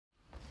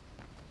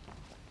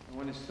I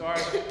want to start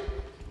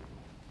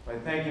by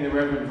thanking the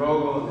Reverend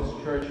Vogel and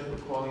his church for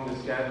calling this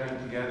gathering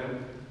together.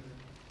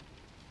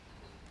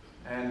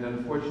 And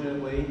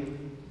unfortunately,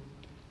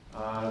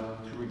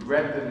 to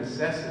regret the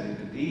necessity,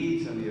 the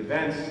deeds and the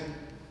events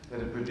that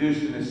have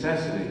produced the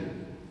necessity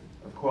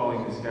of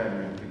calling this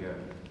gathering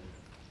together.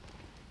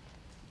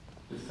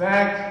 The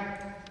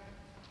fact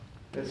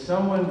that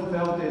someone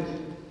felt it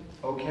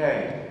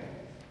okay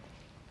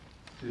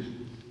to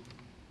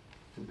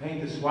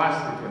paint the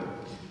swastika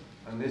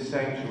on this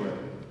sanctuary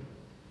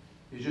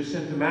is just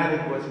symptomatic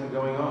of what's been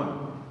going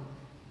on.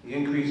 The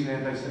increase in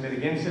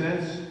anti-Semitic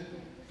incidents.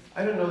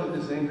 I don't know that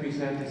there's an increase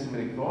in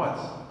anti-Semitic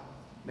thoughts.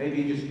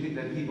 Maybe just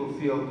that people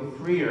feel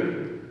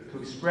freer to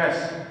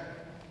express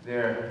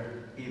their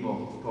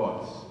evil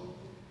thoughts.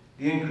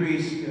 The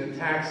increase in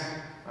attacks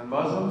on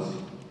Muslims,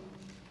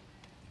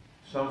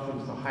 some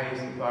from the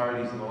highest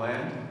authorities in the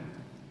land.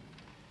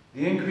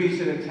 The increase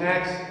in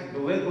attacks and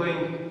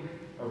belittling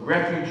of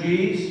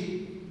refugees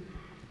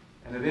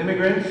and of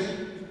immigrants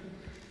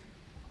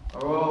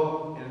are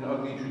all in an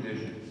ugly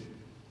tradition.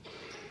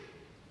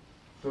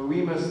 So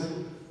we must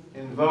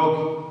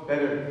invoke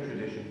better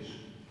traditions.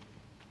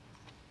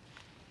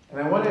 And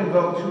I want to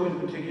invoke two in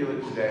particular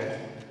today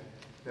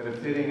that are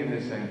fitting in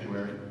this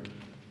sanctuary,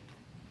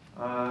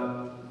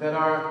 that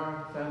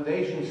are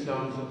foundation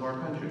stones of our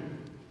country: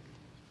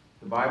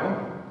 the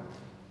Bible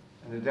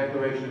and the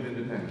Declaration of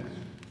Independence.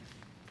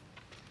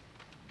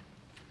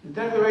 The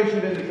Declaration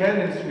of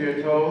Independence, we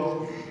are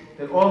told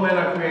that all men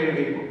are created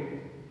equal.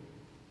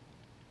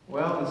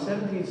 Well, in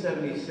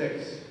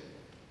 1776,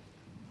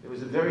 there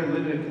was a very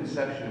limited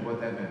conception of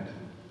what that meant.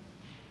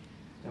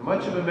 And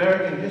much of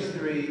American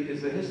history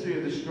is the history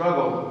of the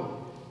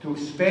struggle to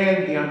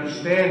expand the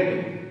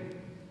understanding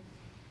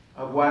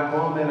of what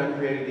all men are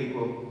created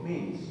equal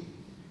means.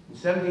 In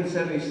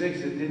 1776,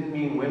 it didn't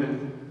mean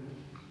women,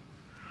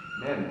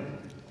 men.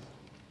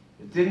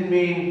 It didn't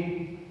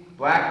mean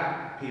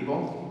black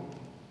people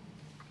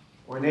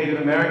or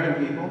Native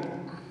American people.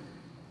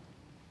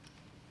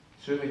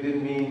 It certainly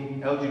didn't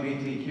mean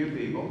LGBTQ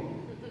people.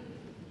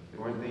 They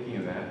weren't thinking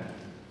of that.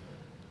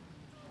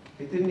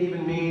 It didn't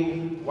even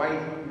mean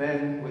white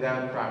men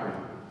without property.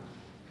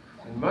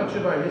 And much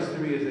of our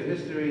history is a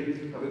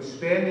history of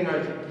expanding our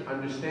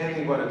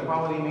understanding of what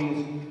equality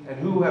means and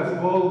who have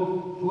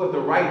the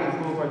right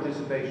to full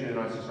participation in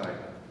our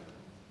society.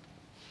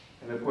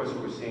 And of course,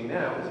 what we're seeing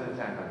now is an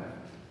attack on that.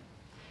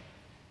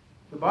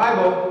 The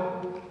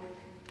Bible,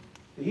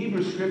 the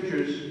Hebrew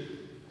Scriptures,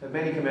 have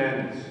many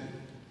commandments.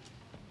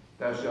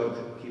 Thou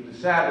shalt keep the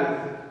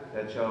Sabbath,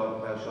 thou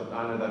shalt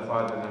honor thy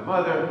father and thy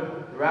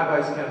mother. The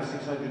rabbis count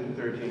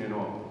 613 in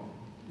all.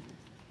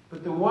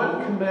 But the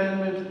one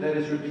commandment that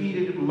is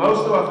repeated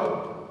most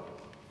often,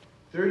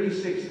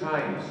 36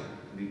 times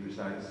to be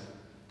precise,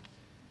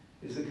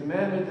 is the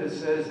commandment that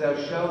says, thou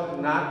shalt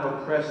not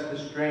oppress the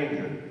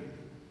stranger,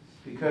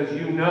 because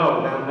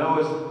thou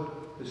knowest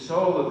the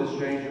soul of the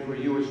stranger, for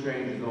you were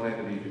strangers in the land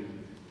of Egypt.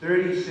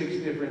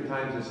 36 different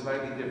times in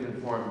slightly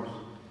different forms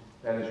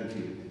that is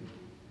repeated.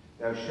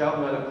 Thou shalt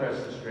not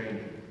oppress the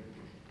stranger.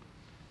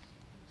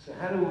 So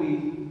how are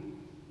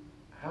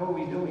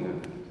we doing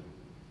on that?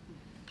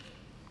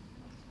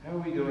 How are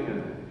we doing on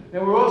that?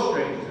 Now, we're all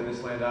strangers in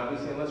this land,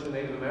 obviously, unless we're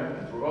Native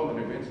Americans. We're all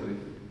immigrants, or the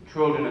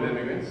children of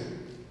immigrants.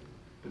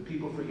 But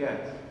people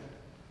forget.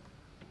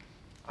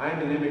 I'm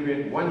an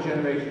immigrant, one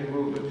generation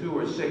removed, or two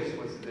or six,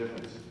 what's the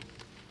difference?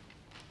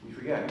 We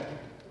forget.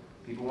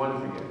 People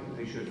want to forget, but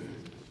they shouldn't.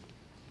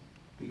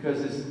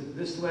 Because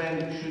this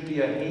land should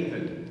be a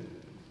haven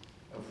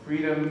of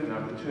freedom and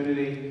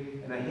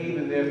opportunity, and a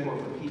haven, therefore,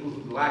 for people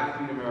who lack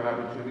freedom or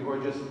opportunity or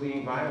just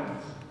fleeing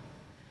violence.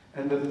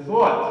 And the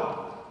thought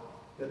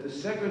that the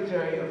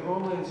Secretary of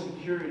Homeland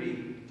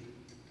Security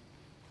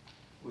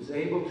was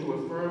able to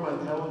affirm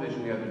on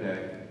television the other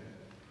day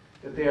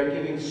that they are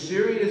giving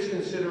serious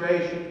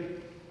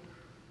consideration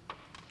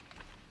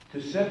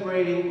to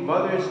separating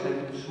mothers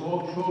and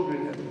small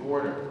children at the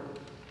border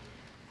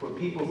for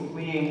people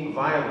fleeing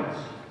violence,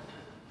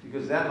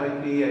 because that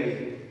might be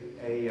a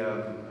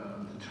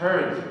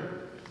deterrent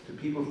to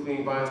people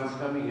fleeing violence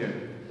coming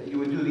here, that you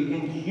would do the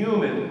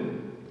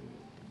inhuman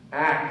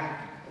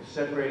act of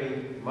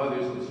separating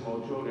mothers and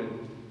small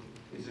children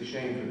is a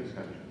shame for this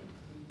country.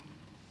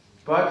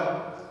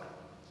 But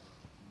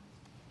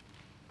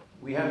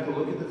we have to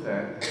look at the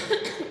fact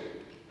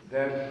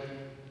that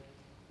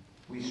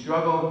we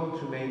struggle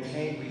to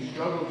maintain, we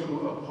struggle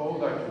to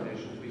uphold our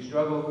traditions, we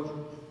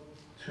struggle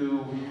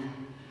to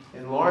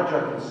enlarge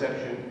our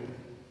conception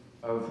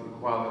of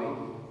equality.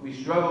 We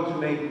struggle to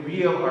make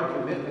real our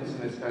commitments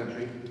in this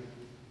country,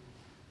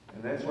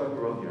 and that's why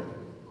we're all here.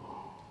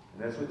 And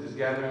that's what this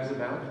gathering is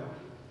about,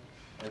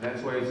 and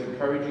that's why it's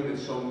encouraging that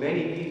so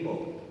many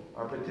people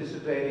are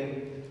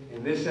participating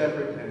in this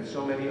effort and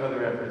so many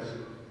other efforts,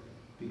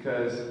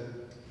 because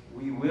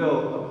we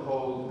will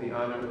uphold the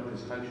honor of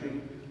this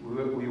country,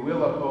 we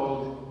will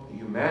uphold the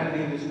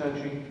humanity of this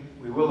country,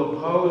 we will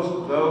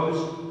oppose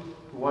those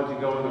who want to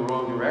go in the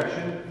wrong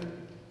direction,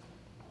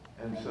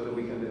 and so that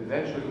we can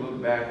eventually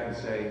look back and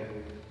say,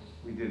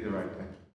 we did the right thing.